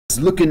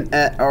Looking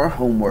at our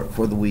homework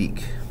for the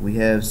week, we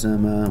have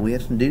some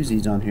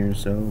doozies on here.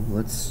 So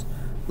let's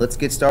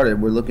get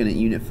started. We're looking at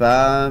Unit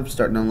 5,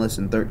 starting on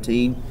Lesson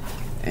 13,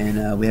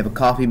 and we have a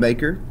coffee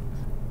maker,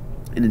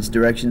 and its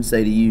directions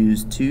say to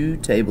use 2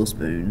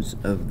 tablespoons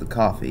of the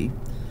coffee,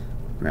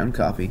 ground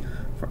coffee,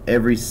 for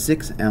every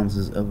 6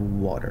 ounces of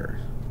water.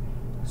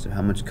 So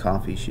how much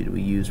coffee should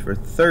we use for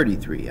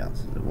 33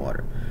 ounces of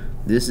water?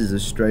 This is a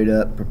straight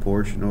up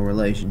proportional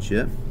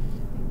relationship.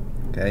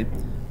 Okay,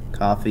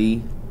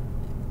 coffee.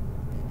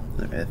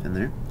 Another F in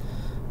there.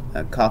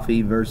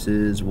 Coffee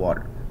versus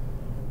water.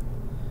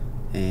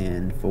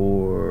 And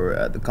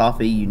for the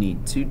coffee, you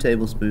need 2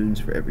 tablespoons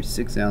for every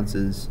 6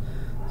 ounces.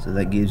 So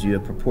that gives you a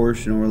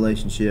proportional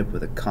relationship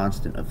with a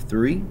constant of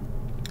 3.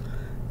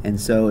 And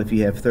so if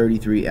you have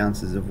 33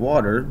 ounces of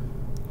water,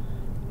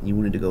 and you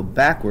wanted to go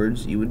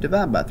backwards, you would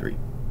divide by 3.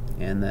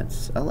 And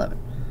that's 11.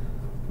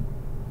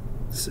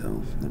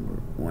 So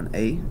number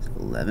 1A is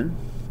 11.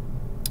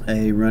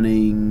 A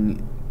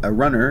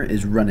runner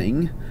is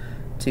running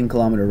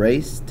 10-kilometer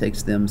race.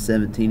 Takes them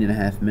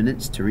 17.5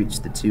 minutes to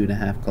reach the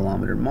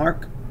 2.5-kilometer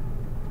mark.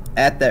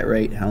 At that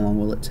rate, how long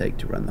will it take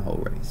to run the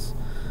whole race?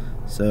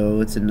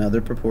 So it's another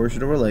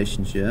proportional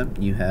relationship.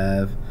 You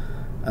have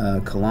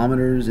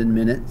kilometers and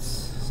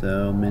minutes,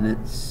 so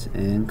minutes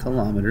and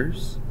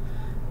kilometers.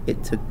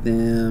 It took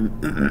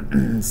them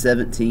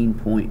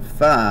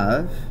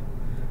 17.5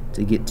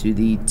 to get to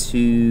the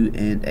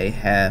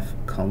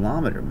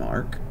 2.5-kilometer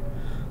mark.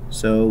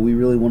 So we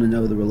really want to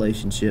know the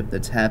relationship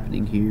that's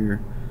happening here.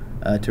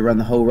 To run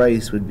the whole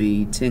race would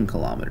be 10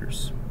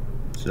 kilometers.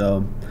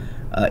 So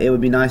it would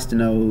be nice to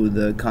know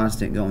the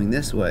constant going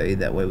this way.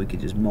 That way we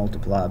could just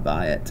multiply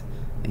by it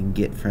and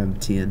get from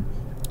 10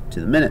 to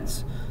the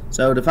minutes.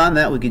 So to find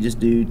that, we could just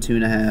do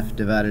 2.5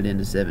 divided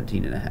into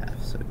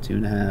 17.5. So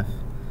 2.5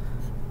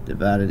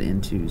 divided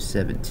into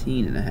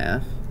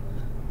 17.5.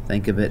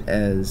 Think of it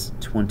as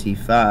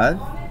 25.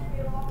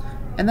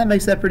 And that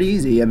makes that pretty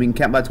easy. I mean,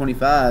 count by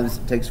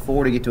 25s. It takes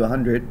 4 to get to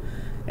 100,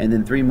 and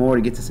then 3 more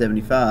to get to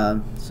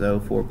 75. So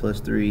 4 plus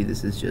 3,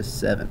 this is just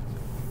 7.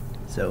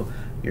 So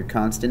your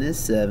constant is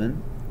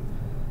 7,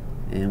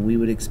 and we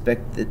would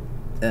expect it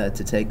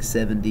to take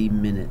 70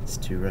 minutes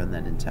to run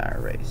that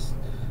entire race.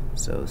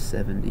 So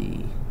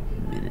 70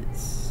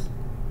 minutes,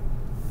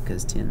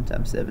 because 10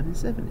 times 7 is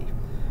 70.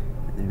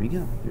 And there we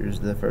go.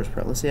 Here's the first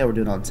part. Let's see how we're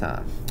doing on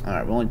time. All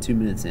right, we're only 2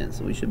 minutes in,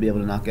 so we should be able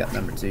to knock out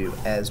number 2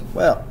 as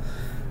well.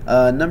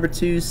 Number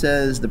 2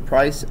 says the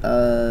price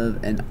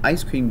of an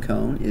ice cream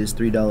cone is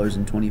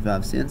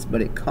 $3.25,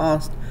 but it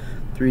cost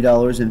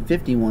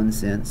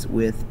 $3.51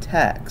 with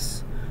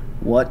tax.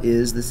 What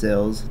is the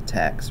sales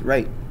tax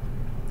rate?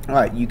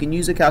 Alright, you can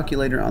use a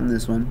calculator on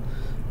this one.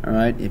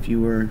 Alright, if you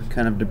were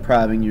kind of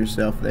depriving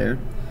yourself there.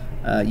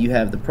 You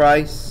have the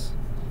price,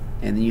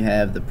 and then you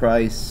have the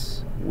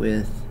price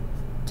with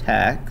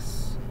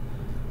tax.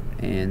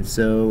 And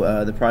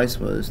so the price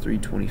was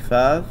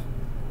 $3.25.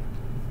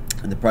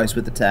 And the price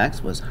with the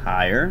tax was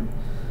higher,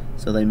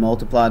 so they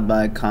multiplied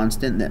by a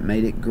constant that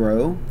made it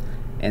grow,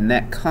 and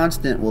that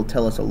constant will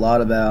tell us a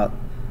lot about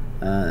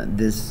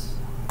this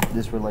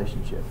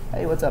relationship.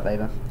 Hey, what's up,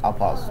 Ava? I'll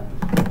pause. Do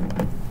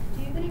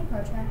you have any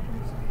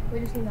protractors?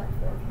 We just need like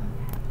 4 of them.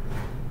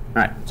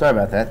 Alright, sorry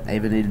about that.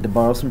 Ava needed to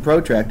borrow some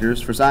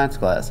protractors for science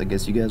class. I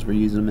guess you guys were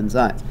using them in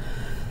science.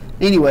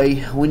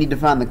 Anyway, we need to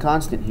find the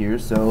constant here,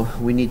 so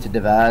we need to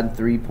divide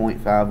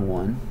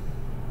 3.51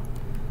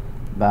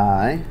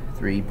 by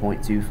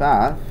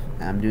 3.25.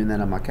 I'm doing that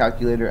on my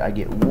calculator. I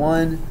get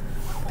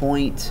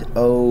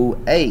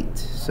 1.08.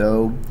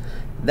 So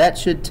that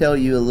should tell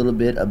you a little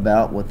bit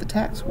about what the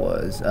tax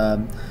was.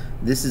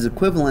 This is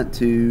equivalent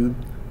to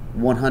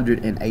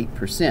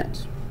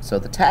 108%. So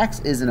the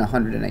tax isn't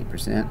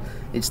 108%.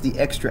 It's the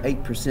extra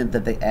 8%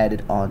 that they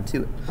added on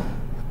to it.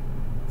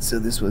 So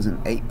this was an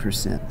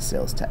 8%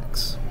 sales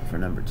tax for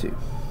number 2.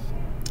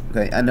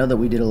 Okay, I know that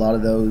we did a lot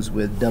of those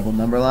with double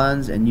number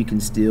lines, and you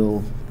can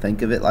still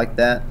think of it like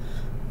that.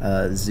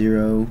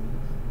 0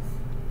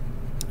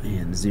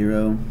 and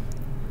 0,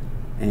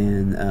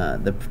 and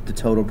the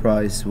total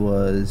price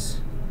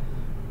was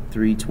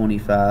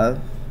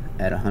 $3.25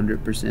 at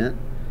 100%,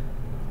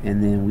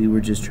 and then we were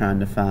just trying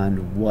to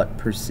find what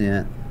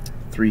percent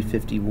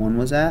 351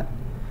 was at.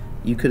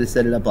 You could have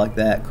set it up like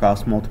that,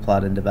 cross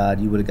multiplied and divide.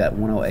 You would have got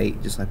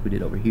 108 just like we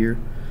did over here.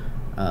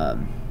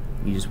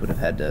 You just would have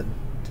had to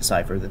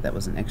decipher that that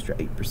was an extra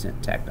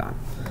 8% tacked on.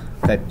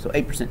 Okay, so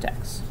 8%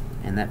 tax,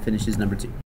 and that finishes number 2.